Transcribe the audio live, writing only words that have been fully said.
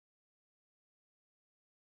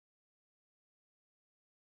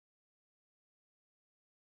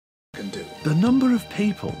can do. The number of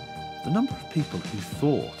people who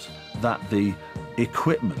thought that the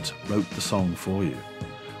equipment wrote the song for you.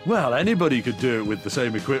 Well, anybody could do it with the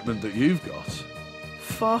same equipment that you've got.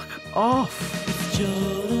 Fuck off.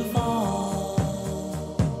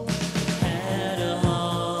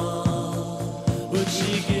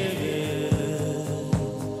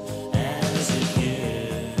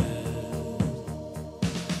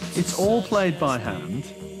 It's all played by hand.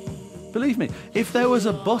 Believe me, if there was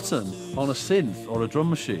a button on a synth or a drum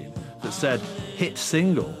machine that said hit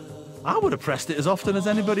single, I would have pressed it as often as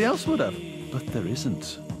anybody else would have. But there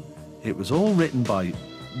isn't. It was all written by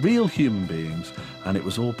real human beings, and it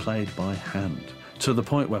was all played by hand, to the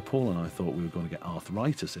point where Paul and I thought we were going to get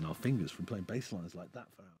arthritis in our fingers from playing bass lines like that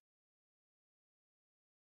for hours.